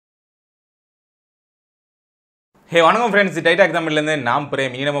Hey, வணக்கம் friends, டைட்டாக் தமிழ்லேருந்து நான்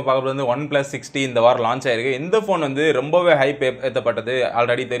frame. இனி நம்ம பார்க்க போகிறது OnePlus 60 இந்த வாரம் லான்ச் ஆயிருக்கு. இந்த ஃபோன் வந்து ரொம்பவே ஹைப் ஏற்றப்பட்டது.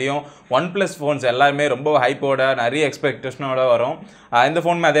 ஆல்ரெடி தெரியும் OnePlus ஃபோன்ஸ் எல்லாருமே ரொம்ப ஹைப்போட நிறைய எக்ஸ்பெக்டேஷனோட வரும். இந்த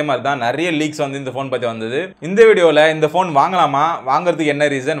ஃபோனுமே அதே மாதிரி தான் நிறைய லீக்ஸ் வந்து இந்த ஃபோன் பற்றி வந்தது. இந்த வீடியோவில் இந்த ஃபோன் வாங்கலாமா, வாங்குறதுக்கு என்ன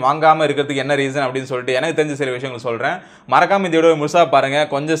ரீசன், வாங்காமல் இருக்கிறதுக்கு என்ன ரீசன் அப்படின்னு சொல்லிட்டு எனக்கு தெரிஞ்ச சில விஷயங்கள் சொல்கிறேன். மறக்காமல் இந்த வீடியோ முழுசாக பாருங்கள்.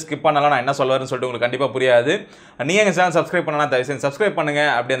 கொஞ்சம் ஸ்கிப் பண்ணலாம் நான் என்ன சொல்லுவேன்னு சொல்லிட்டு உங்களுக்கு கண்டிப்பாக புரியாது. நீங்கள் எங்கள் சேனல் சப்ஸ்கிரைப் பண்ணலாம், தயவுசெய்து சப்ஸ்கிரைப்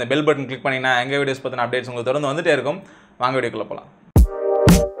பண்ணுங்கள். அப்படி அந்த பெல் பட்டன் கிளிக் பண்ணிங்கன்னா எங்கள் வீடியோஸ் பற்றின அப்டேட்ஸ் உங்களுக்கு தொடர்ந்து வந்துட்டே இருக்கும். வாங்க வீடியோக்குள்ள போலாம்.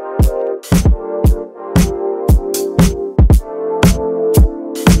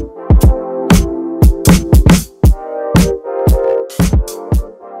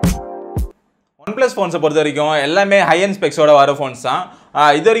 OnePlus ஃபோன்ஸை பொறுத்த வரைக்கும் எல்லாமே ஹை அண்ட் ஸ்பெக்ஸோட வர ஃபோன்ஸ் தான்.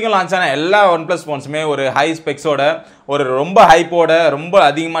 இது வரைக்கும் லான்ச் ஆன எல்லா OnePlus ஃபோன்ஸுமே ஒரு ஹை ஸ்பெக்ஸோட, ஒரு ரொம்ப ஹைப்போட, ரொம்ப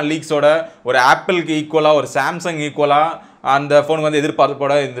அதிகமாக லீக்ஸோட, ஒரு ஆப்பிளுக்கு ஈக்குவலாக, ஒரு சாம்சங் ஈக்குவலாக அந்த ஃபோனுக்கு வந்து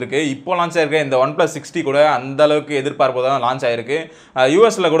எதிர்பார்ப்போட இருந்திருக்கு. இப்போ லான்ச் ஆகிருக்க இந்த OnePlus 60 கூட அந்த அளவுக்கு எதிர்பார்ப்போட தான் லான்ச் ஆகிருக்கு.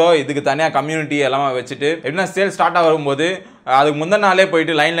 யூஎஸில் கூட இதுக்கு தனியாக கம்யூனிட்டி எல்லாம் வச்சுட்டு எப்படின்னா சேல் ஸ்டார்ட் ஆகும்போது அதுக்கு முந்தின நாளே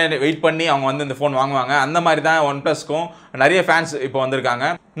போயிட்டு லைனில் வெயிட் பண்ணி அவங்க வந்து இந்த ஃபோன் வாங்குவாங்க. அந்த மாதிரி தான் OnePlusக்கும் நிறைய ஃபேன்ஸ் இப்போ வந்திருக்காங்க.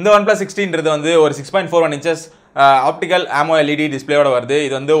 இந்த OnePlus 60ன்றது வந்து ஒரு 6.41 inches ஆப்டிக்கல் AMOLED டிஸ்பிளேயோட வருது.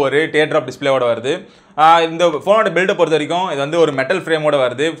 இது வந்து ஒரு டேர்ட்ராப் டிஸ்பிளேயோட வருது. இந்த ஃபோனோட பில்டை பொறுத்த வரைக்கும் இது வந்து ஒரு மெட்டல் ஃப்ரேமோட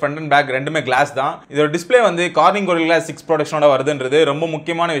வருது. ஃப்ரண்ட் அண்ட் பேக் ரெண்டுமே கிளாஸ் தான். இதோட டிஸ்பிளே வந்து கார்னிங் Gorilla 6 ப்ரொடக்ஷனோட வருதுன்றது ரொம்ப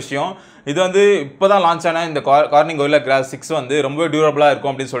முக்கியமான விஷயம். இது வந்து இப்போ தான் லான்ச் ஆன இந்த கார்னிங் Gorilla Glass 6 வந்து ரொம்ப டியூரபிளாக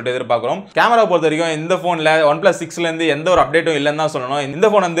இருக்கும் அப்படின்னு சொல்லிட்டு எதிர்பார்க்குறோம். கேமரா பொறுத்த வரைக்கும் இந்த ஃபோனில் OnePlus 6லேருந்து எந்த ஒரு அப்டேட்டும் இல்லைன்னு தான் சொல்லணும். இந்த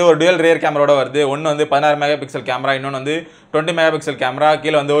ஃபோன் வந்து ஒரு டுவல் ரியர் கேமராவோட வருது. ஒன்று வந்து 16 மெகாபிக்சல் கேமரா, இன்னொன்று வந்து 20 மெகாபிக்சல் கேமரா,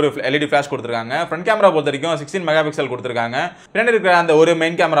 கீழே வந்து ஒரு LED ஃபிளாஷ் கொடுத்துருக்காங்க. ஃப்ரண்ட் கேமரா பொறுத்த வரைக்கும் 16 மெகாபிக்சல் கொடுத்துருக்காங்க. பின்னாடி இருக்கிற அந்த ஒரு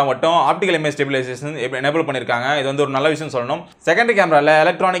மெயின் கேமரா மட்டும் ஆப்டிக்கல் இமேஜ் ஸ்டெபிலைசேஷன் எனேபிள் பண்ணியிருக்காங்க. இது வந்து ஒரு நல்ல விஷயம் சொல்லணும். செகண்டரி கேமராவில்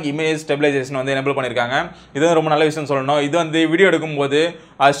எலக்ட்ரானிக் இமேஜ் ஸ்டெபிலைசேஷன் வந்து எனேபிள் பண்ணியிருக்காங்க. இது வந்து ரொம்ப நல்ல விஷயம் சொல்லணும். இது வந்து வீடியோ எடுக்கும்போது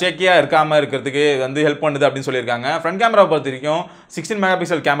ஷேக்கியாக இருக்காமல் இருக்கிறதுக்கு வந்து ஹெல்ப் பண்ணுது அப்படின்னு சொல்லியிருக்காங்க. ஃப்ரண்ட் கேமரா பொறுத்த வரைக்கும் 16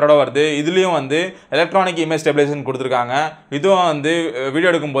 மெகாபிக்சல் கேமராவோட வருது. இதுலேயும் வந்து எலக்ட்ரானிக் இமேஜ் ஸ்டெபிலைசேஷன் கொடுத்துருக்காங்க. இதுவும் வந்து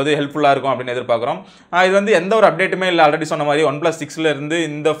வீடியோ எடுக்கும்போது ஹெல்ப்ஃபுல்லாக இருக்கும் அப்படின்னு எதிர்பார்க்குறோம். இது வந்து எந்த ஒரு அப்டேட்டுமே இல்லை. ஆல்ரெடி சொன்ன மாதிரி OnePlus 6லேருந்து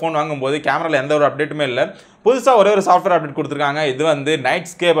இந்த ஃபோன் வாங்கும்போது கேமராவில் எந்த ஒரு அப்டேட்டுமே இல்லை. புதுசாக ஒரே ஒரு சாஃப்ட்வேர் அப்டேட் கொடுத்துருக்காங்க. இது வந்து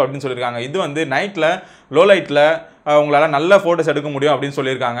நைட் ஸ்கேப் அப்படின்னு சொல்லியிருக்காங்க. இது வந்து நைட்டில் லோ லைட்டில் உங்களால் நல்ல ஃபோட்டோஸ் எடுக்க முடியும் அப்படின்னு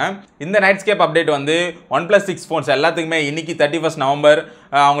சொல்லியிருக்காங்க. இந்த நைட் ஸ்கேப் அப்டேட் வந்து OnePlus 6 ஃபோன்ஸ் எல்லாத்துக்குமே இன்னைக்கு 31 நவம்பர்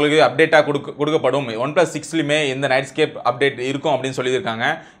அவங்களுக்கு அப்டேட்டாக கொடுக்கப்படும். OnePlus 6லையுமே இந்த நைட் ஸ்கேப் அப்டேட் இருக்கும் அப்படின்னு சொல்லியிருக்காங்க.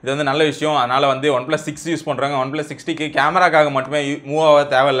 இது வந்து நல்ல விஷயம். அதனால் வந்து OnePlus 6 யூஸ் பண்ணுறாங்க. OnePlus 60க்கு கேமராக்காக மட்டுமே மூவ் ஆக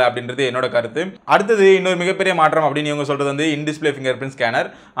தேவையில்லை அப்படின்றது என்னோட கருத்து. அடுத்தது இன்னொரு மிகப்பெரிய மாற்றம் அப்படின்னு இவங்க சொல்கிறது வந்து in display finger print scanner.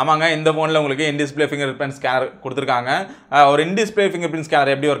 ஆமாங்க, இந்த ஃபோனில் உங்களுக்கு in display finger print scanner கொடுத்துருக்காங்க. ஒரு in display finger print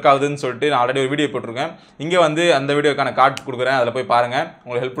scanner எப்படி ஒர்க் ஆகுதுன்னு சொல்லிட்டு நான் ஆல்ரெடி ஒரு வீடியோ போட்டிருக்கேன். இங்கே வந்து அந்த வீடியோக்கான கார்டு கொடுக்குறேன், அதில் போய் பாருங்கள்.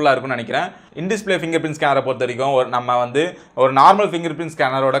 உங்களுக்கு ஹெல்ப்ஃபுல்லாக இருக்கும்னு நினைக்கிறேன். இன் டிஸ்பிளே ஃபிங்கர் பிரிண்ட் ஸ்கேனரை பொறுத்த வரைக்கும் நம்ம வந்து ஒரு நார்மல் ஃபிங்கர் பிரிண்ட்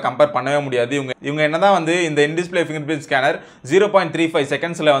ஸ்கேனரோட கம்பேர் பண்ணவே முடியாது. இவங்க என்ன தான் வந்து இந்த in display finger print scanner 0.35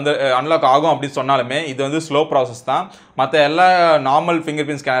 செகண்ட்ஸில் வந்து அன்லாக் ஆகும் அப்படின்னு சொன்னாலுமே இது வந்து ஸ்லோ ப்ராசஸ் தான். மற்ற எல்லா நார்மல் ஃபிங்கர்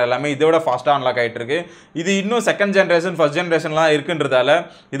பிரிண்ட் ஸ்கேனர் எல்லாமே இதோட ஃபாஸ்ட்டாக அன்லாக் ஆகிட்டு இருக்கு. இது இன்னும் செகண்ட் ஜென்ரேஷன் ஃபர்ஸ்ட் ஜென்ரேஷன்லாம் இருக்குன்றதால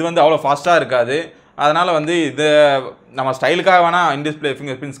இது வந்து அவ்வளோ ஃபாஸ்ட்டாக இருக்காது. அதனால் வந்து இது நம்ம ஸ்டைலுக்காக வேணால் in display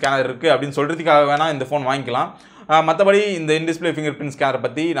finger print scanner இருக்குது அப்படின்னு சொல்கிறதுக்காக வேணால் இந்த ஃபோன் வாங்கிக்கலாம். மற்றபடி இந்த இன் டிஸ்பிளே ஃபிங்கர் பிரிண்ட் ஸ்கேனரை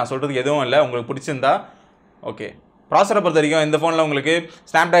பற்றி நான் சொல்கிறதுக்கு எதுவும் இல்லை. உங்களுக்கு பிடிச்சிருந்தா ஓகே. ப்ராசரை பொறுத்த வரைக்கும் இந்த ஃபோனில் உங்களுக்கு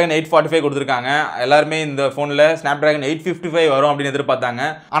Snapdragon 845 கொடுத்துருக்காங்க. எல்லாருமே இந்த ஃபோனில் Snapdragon 855 வரும் அப்படின்னு எதிர்பார்த்தாங்க.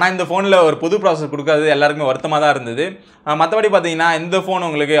 ஆனால் இந்த ஃபோனில் ஒரு புது ப்ராசஸ் கொடுக்காது எல்லாருக்குமே வருத்தமாக தான் இருந்தது. மற்றபடி பார்த்தீங்கன்னா இந்த ஃபோன்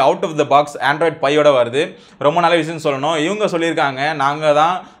உங்களுக்கு out of the box Android 5 வருது. ரொம்ப நல்ல விஷயம் சொல்லணும். இவங்க சொல்லியிருக்காங்க நாங்கள்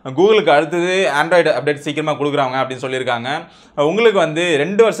தான் கூகுளுக்கு அடுத்தது ஆண்ட்ராய்டு அப்டேட் சீக்கிரமாக கொடுக்குறாங்க அப்படின்னு சொல்லியிருக்காங்க. உங்களுக்கு வந்து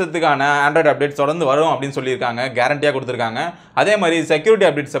 2 வருஷத்துக்கான ஆண்ட்ராய்டு அப்டேட்ஸ் தொடர்ந்து வரும் அப்படின்னு சொல்லியிருக்காங்க, கேரண்டியாக கொடுத்துருக்காங்க. அதே மாதிரி செக்யூரிட்டி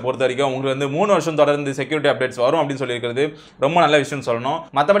அப்டேட்ஸை பொறுத்த வரைக்கும் உங்களுக்கு வந்து 3 வருஷம் தொடர்ந்து செக்யூரிட்டி அப்டேட்ஸ் வரும் அப்படின்னு சொல்லியிருக்கிறது ரொம்ப நல்ல விஷயம் சொல்லணும்.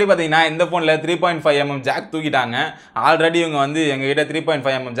 மற்றபடி பார்த்தீங்கன்னா இந்த ஃபோனில் 3.5mm ஜாக் தூக்கிட்டாங்க. ஆல்ரெடி இவங்க வந்து எங்ககிட்ட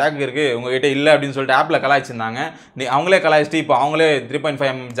 3.5mm ஜாக் இருக்குது, உங்ககிட்ட இல்லை அப்படின்னு சொல்லிட்டு ஆப்பில் கலாய்ச்சிருந்தாங்க. அவங்களே கலாய்ச்சிட்டு இப்போ அவங்களே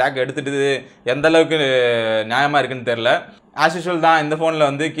 3.5mm ஜாக் எடுத்துகிட்டு எந்த அளவுக்கு நியாயமாக இருக்குன்னு தெரில. ஆஸ் யூஷுவல் தான் இந்த ஃபோனில்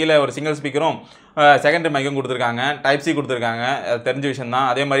வந்து கீழே ஒரு சிங்கிள் ஸ்பீக்கரும் செகண்டரி மைக்கும் கொடுத்துருக்காங்க. டைப் சி கொடுத்துருக்காங்க, அது தெரிஞ்ச விஷயம் தான்.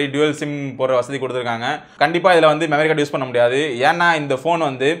 அதே மாதிரி டியூவல் சிம் போகிற வசதி கொடுத்துருக்காங்க. கண்டிப்பாக இதில் வந்து மெமரி கார்டு யூஸ் பண்ண முடியாது. ஏன்னா இந்த ஃபோன்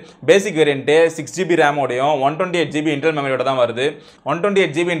வந்து பேசிக் வேரியண்ட்டு 6GB ரேமோடையும் 128GB இன்டர்னல் மெமரியோட தான் வருது.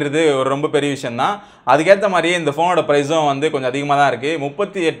 128GBன்றது ஒரு ரொம்ப பெரிய விஷயம் தான். அதுக்கேற்ற மாதிரி இந்த ஃபோனோட ப்ரைஸும் வந்து கொஞ்சம் அதிகமாக தான் இருக்குது.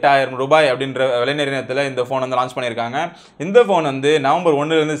 38,000 ரூபாய் அப்படின்ற விலை நிர்ணயத்தில் இந்த ஃபோன் வந்து லான்ச் பண்ணியிருக்காங்க. இந்த ஃபோன் வந்து நவம்பர்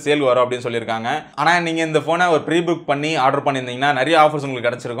 1லேருந்து சேல் வரும் அப்படின்னு சொல்லியிருக்காங்க. ஆனால் நீங்கள் இந்த ஃபோனை ஒரு ப்ரீ புக் பண்ணி ஆர்டர் பண்ணியிருந்தீங்கன்னா நிறைய ஆஃபர்ஸ் உங்களுக்கு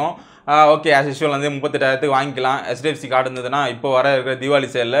கிடச்சிருக்கும். ஓகே ஆஸ் யூஷுவல் வந்து 38,000க்கு வாங்கிக்கலாம். HDFC கார்டு இருந்ததுன்னா இப்போ வர இருக்கிற தீபாவளி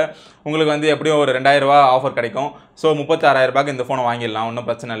சேலில் உங்களுக்கு வந்து எப்படியும் ஒரு 2,000 ரூபா ஆஃபர் கிடைக்கும். ஸோ 36,000 ரூபாய்க்கு இந்த ஃபோனை வாங்கிடலாம், ஒன்றும்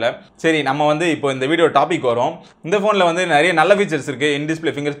பிரச்சனை இல்லை. சரி, நம்ம வந்து இப்போ இந்த வீடியோ டாபிக் வரும். இந்த ஃபோனில் வந்து நிறைய நல்ல ஃபீச்சர்ஸ் இருக்குது. In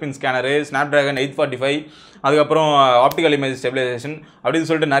display finger print scanner, Snapdragon 845, அதுக்கப்புறம் ஆப்டிக்கல் இமேஜ் ஸ்டெபிலைசேஷன் அப்படின்னு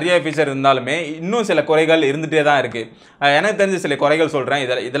சொல்லிட்டு நிறைய ஃபீச்சர் இருந்தாலுமே இன்னும் சில குறைகள் இருந்துகிட்டே தான் இருக்குது. எனக்கு தெரிஞ்ச சில குறைகள் சொல்கிறேன்.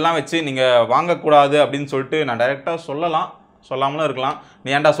 இதெல்லாம் வச்சு நீங்கள் வாங்கக்கூடாது அப்படின்னு சொல்லிட்டு நான் டைரெக்டாக சொல்லாமலும் இருக்கலாம். நீ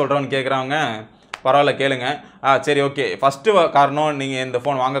ஏன்டா சொல்கிறோன்னு கேட்குறவங்க பரவாயில்ல கேளுங்க. சரி, ஓகே. ஃபஸ்ட்டு காரணம் நீங்கள் இந்த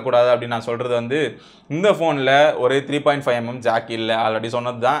ஃபோன் வாங்கக்கூடாது அப்படின்னு நான் சொல்கிறது வந்து, இந்த ஃபோனில் ஒரு 3.5mm ஜாக் இல்லை. ஆல்ரெடி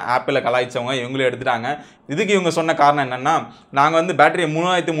சொன்னது தான். ஆப்பிளில் கலாய்ச்சவங்க இவங்களும் எடுத்துட்டாங்க. இதுக்கு இவங்க சொன்ன காரணம் என்னென்னா, நாங்கள் வந்து பேட்டரியை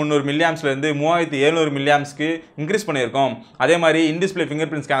 3300 மில்லியாம்ஸ்லேருந்து 3700 மில்லியாம்ஸ்க்கு இன்க்ரீஸ் பண்ணியிருக்கோம். அதே மாதிரி in display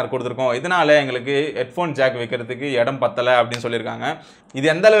finger print scanner கொடுத்துருக்கோம். இதனால் எங்களுக்கு ஹெட்ஃபோன் ஜாக் வைக்கிறதுக்கு இடம் பத்தலை அப்படின்னு சொல்லியிருக்காங்க. இது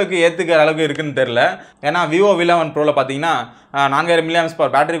எந்த அளவுக்கு ஏற்றுக்கிற அளவுக்கு இருக்குன்னு தெரில. ஏன்னா Vivo V11 Proவில் பார்த்தீங்கன்னா 4000 மில்லியாம்ஸ்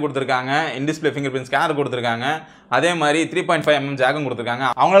பவர் பேட்டரி கொடுத்துருக்காங்க, in display finger print scanner கொடுத்துருக்காங்க, அதே மாதிரி 3.5mm ஜாக்கும் கொடுத்துருக்காங்க.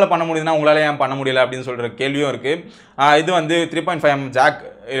 அவங்களால பண்ண முடியுதுன்னா உங்களால் ஏன் பண்ண முடியல அப்படின்னு சொல்கிற கேள்வியும் இருக்குது. இது வந்து 3.5mm ஜாக்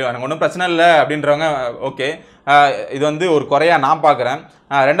எனக்கு ஒன்றும் பிரச்சனை இல்லை அப்படின்றவங்க ஓகே. இது வந்து ஒரு குறையாக நான் பார்க்குறேன்.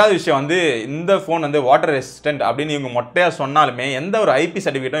 ரெண்டாவது விஷயம் வந்து, இந்த ஃபோன் வந்து வாட்டர் ரெசிஸ்டன்ட் அப்படின்னு இவங்க மொட்டையாக சொன்னாலுமே எந்த ஒரு IP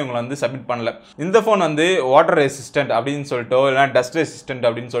சர்டிஃபிகேட்டும் இவங்க வந்து சப்மிட் பண்ணல. இந்த ஃபோன் வந்து வாட்டர் ரெசிஸ்டன்ட் அப்படின்னு சொல்லிட்டோ இல்லைனா டஸ்ட் ரெசிஸ்டன்ட்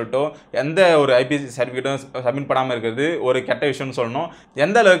அப்படின்னு சொல்லிட்டோ எந்த ஒரு IP சர்டிஃபிகேட்டும் சப்மிட் பண்ணாமல் இருக்கிறது ஒரு கெட்ட விஷயம்னு சொல்லணும்.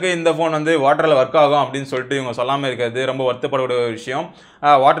 எந்த அளவுக்கு இந்த ஃபோன் வந்து வாட்டரில் ஒர்க் ஆகும் அப்படின்னு சொல்லிட்டு இவங்க சொல்லாமல் இருக்கிறது ரொம்ப வருத்தப்படக்கூடிய ஒரு விஷயம்.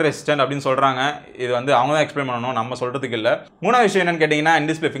 வாட்டர் ரெசிஸ்டன்ட் அப்படின்னு சொல்கிறாங்க. இது வந்து அவங்க தான் எக்ஸ்பிளைன் பண்ணணும், நம்ம சொல்கிறதுக்கு இல்லை. மூணாவது விஷயம் என்னன்னு கேட்டிங்கன்னா, in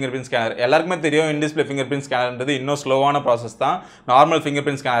display finger print scanner. எல்லாருக்குமே தெரியும் இன் டிஸ்பிளே ஃபிங்கர் பிரிண்ட் ஸ்கேனர்ன்றது இன்னும் ஸ்லோவான ப்ராசஸ் தான், நார்மல் ஃபிங்கர்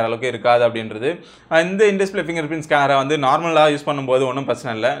பிரிண்ட் ஸ்கேனர் அளவுக்கு இருக்காது அப்படின்றது. இந்த இன் டிஸ்பிளே ஃபிங்கர் பிரிண்ட் ஸ்கேனரை வந்து நார்மலாக யூஸ் பண்ணும்போது ஒன்றும்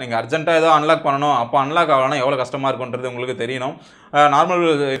பிரச்சனை இல்லை. நீங்கள் அர்ஜென்ட்டாக ஏதோ அன்லாக் பண்ணணும், அப்போ அன்லாக் ஆகலாம் எவ்வளோ கஷ்டமாக இருக்குன்றது உங்களுக்கு தெரியணும். நார்மல்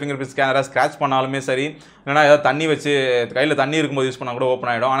ஃபிங்கர் பிரிண்ட் ஸ்கேனரை ஸ்க்ராட்ச் பண்ணாலுமே சரி, இல்லைனா ஏதாவது தண்ணி வச்சு கையில் தண்ணி இருக்கும்போது யூஸ் பண்ணால் கூட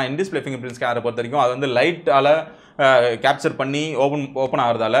ஓப்பன் ஆகிடும். ஆனால் இன் டிஸ்பிளே ஃபிங்கர் பிரிண்ட் ஸ்கேனரை பொறுத்த வரைக்கும் அது வந்து லைட்டால் கேப்சர் பண்ணி ஓப்பன்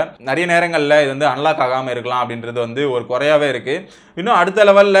ஆகிறதால நிறைய நேரங்களில் இது வந்து அன்லாக் ஆகாமல் இருக்கலாம் அப்படின்றது வந்து ஒரு குறையாகவே இருக்குது. இன்னும் அடுத்த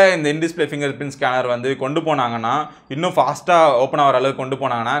லெவலில் இந்த in display finger print scanner வந்து கொண்டு போனாங்கன்னா, இன்னும் ஃபாஸ்ட்டாக ஓப்பன் ஆகிற அளவுக்கு கொண்டு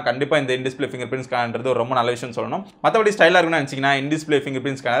போனாங்கன்னா கண்டிப்பாக இந்த இன் டிஸ்பிளே ஃபிங்கர் பிரிண்ட் ஸ்கேனர்ன்றது ரொம்ப நல்ல விஷயம் சொல்லணும். மற்றபடி ஸ்டைலாக இருக்குன்னு நினச்சிங்கன்னா in display finger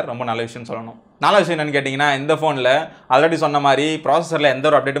print scanner ரொம்ப நல்ல விஷயம் சொல்லணும். நாலு விஷயம் என்னன்னு கேட்டிங்கன்னா, இந்த ஃபோனில் ஆல்ரெடி சொன்ன மாதிரி ப்ராசஸரில் எந்த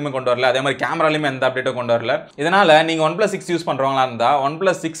ஒரு அப்டேட்டுமே கொண்டு வரல, அதே மாதிரி கேமராலையுமே எந்த அப்டேட்டும் கொண்டு வரல. இதனால் நீங்கள் OnePlus 6 யூஸ் பண்ணுறவங்களா இருந்தால்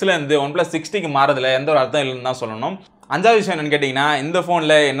OnePlus 6லேருந்து OnePlus 6Tக்கு மாறதில் எந்த ஒரு அர்த்தம் இல்லைன்னு தான் சொல்லணும். அஞ்சாவது விஷயம் என்னன்னு கேட்டிங்கன்னா, இந்த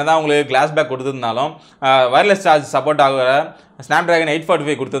ஃபோனில் என்ன தான் உங்களுக்கு class back கொடுத்துருந்தாலும் wireless charge support ஆகிற Snapdragon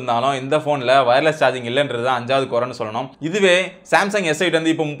 845 கொடுத்துருந்தாலும் இந்த ஃபோனில் வயர்லெஸ் சார்ஜிங் இல்லைன்றது தான் அஞ்சாவது குறைன்னு சொல்லணும். இதுவே சாம்சங் S8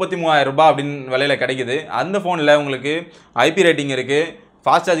 வந்து இப்போ 33,000 ரூபாய் அப்படின்னு விலையில் கிடைக்குது. அந்த ஃபோனில் உங்களுக்கு IP ரேட்டிங் இருக்குது,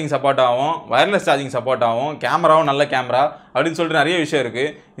 ஃபாஸ்ட் சார்ஜிங் சப்போர்ட் ஆகும், வயர்லெஸ் சார்ஜிங் சப்போர்ட் ஆகும், கேமராவும் நல்ல கேமரா அப்படின்னு சொல்லிட்டு நிறைய விஷயம்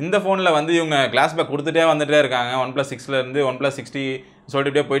இருக்குது. இந்த ஃபோனில் வந்து இவங்க கிளாஸ் பேக் கொடுத்துட்டே வந்துட்டே இருக்காங்க. OnePlus 6லேருந்து OnePlus 6T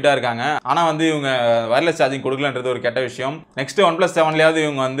சொல்லிட்டு போயிட்டா இருக்காங்க. ஆனால் வந்து இவங்க வயர்லெஸ் சார்ஜிங் கொடுக்கலன்றது ஒரு கெட்ட விஷயம். நெக்ஸ்ட் OnePlus 7லேயாவது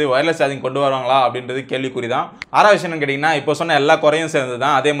இவங்க வந்து வயர்லெஸ் சார்ஜிங் கொண்டு வருவாங்களா அப்படின்றது கேள்விக்குறி தான். ஆறாவது விஷயம் என்னன்னு கேட்டிங்கன்னா, இப்போ சொன்ன எல்லா குறையும் சேர்ந்து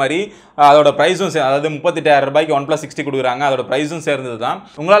தான். அதே மாதிரி அதோட ப்ரைஸும் அதாவது 38,000 ரூபாய்க்கு OnePlus 6T கொடுக்குறாங்க, அதோட ப்ரைஸும் சேர்ந்தது தான்.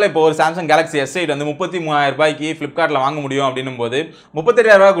 உங்களால் இப்போ ஒரு சாம்சங் Galaxy S8 வந்து 33,000 ரூபாய்க்கு ஃப்ளிப்கார்ட்டில் வாங்க முடியும் அப்படின்னும் போது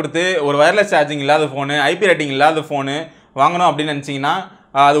 38,000 ரூபாய் கொடுத்து ஒரு வயர்லெஸ் சார்ஜிங் இல்லாத ஃபோனு, IP ரேட்டிங் இல்லாத ஃபோனு வாங்கணும் அப்படின்னு நினச்சிங்கன்னா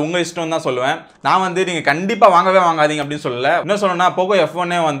அது உங்கள் இஷ்டம் தான் சொல்லுவேன். நான் வந்து நீங்கள் கண்டிப்பாக வாங்கவே வாங்காதீங்க அப்படின்னு சொல்லலை. இன்னும் சொல்லணும்னா Poco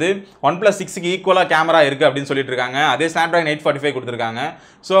F1 வந்து OnePlus 6க்கு ஈக்குவலாக கேமரா இருக்குது அப்படின்னு சொல்லிட்டு இருக்காங்க. அதே Snapdragon 845 கொடுத்துருக்காங்க.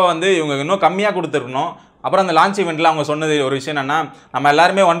 ஸோ வந்து இவங்க இன்னும் கம்மியாக கொடுத்துருக்கணும். அப்புறம் அந்த லான்ச் ஈவெண்ட்டில் அவங்க சொன்னது ஒரு விஷயம் என்னன்னா, நம்ம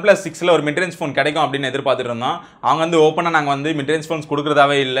எல்லாருமே OnePlus 6ல் ஒரு மிட்ரேஞ்ச் ஃபோன் கிடைக்கும் அப்படின்னு எதிர்பார்த்துட்டு இருந்தோம். அவங்க வந்து ஓப்பனாக நாங்கள் வந்து மிட்ரேஞ்ச் ஃபோன்ஸ்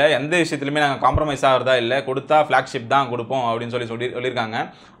கொடுக்குறதாவே இல்லை, எந்த விஷயத்துலையுமே நாங்கள் காம்ப்ரமைஸ் ஆகிறதா இல்லை, கொடுத்தா ஃப்ளாக்ஷிப் தான் கொடுப்போம் அப்படின்னு சொல்லியிருக்காங்க.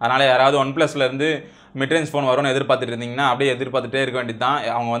 அதனால் யாராவது OnePlusலேருந்து மிட்ரேஞ்ச் ஃபோன் வரும்னு எதிர்பார்த்துட்டு இருந்தீங்கன்னா அப்படியே எதிர்பார்த்துட்டே இருக்க வேண்டியது தான்.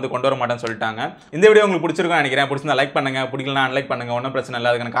 அவங்க வந்து கொண்டு வர மாட்டேன்னு சொல்லிட்டாங்க. இந்த வீடியோ உங்களுக்கு பிடிச்சிருக்கும்னு நினைக்கிறேன். பிடிச்சிருந்தா லைக் பண்ணுங்கள், பிடிக்கலனா அன்லைக் பண்ணுங்கள், ஒன்றும் பிரச்சனை இல்லை.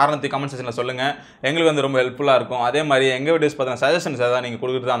 அதுக்கான காரணத்தை கமெண்ட் செக்ஷனில் சொல்லுங்கள், எங்களுக்கு வந்து ரொம்ப ஹெல்ப்ஃபுல்லாக இருக்கும். அதே மாதிரி எங்கள் வீடியோஸ் பார்த்தீங்கன்னா சஜஷன்ஸ் ஏதாவது நீங்கள்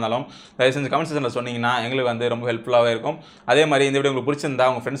கொடுக்குறதா இருந்தாலும் தயவு செஞ்சு கமெண்ட் செக்ஷனில் சொன்னீங்கன்னா எங்களுக்கு வந்து ரொம்ப ஹெல்ப்ஃபுல்லாகவே இருக்கும். அதே மாதிரி இந்த வீடியோ உங்களுக்கு பிடிச்சிருந்தா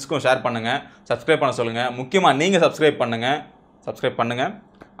உங்கள் ஃப்ரெண்ட்ஸ்க்கும் ஷேர் பண்ணுங்கள், சப்ஸ்கிரைப் பண்ண சொல்லுங்கள். முக்கியமாக நீங்கள் சப்ஸ்கிரைப் பண்ணுங்கள்,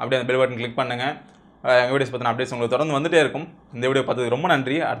 அப்படியே அந்த பெல் பட்டன் கிளிக் பண்ணுங்கள். எங்கள் வீடியோஸ் பார்த்தீங்கன்னா அப்டேட்ஸ் உங்களுக்கு தொடர்ந்து வந்துகிட்டே இருக்கும். இந்த வீடியோ பார்த்ததுக்கு ரொம்ப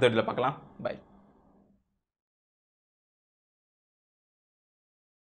நன்றி. அடுத்த வீடியோவில் பார்க்கலாம். பை.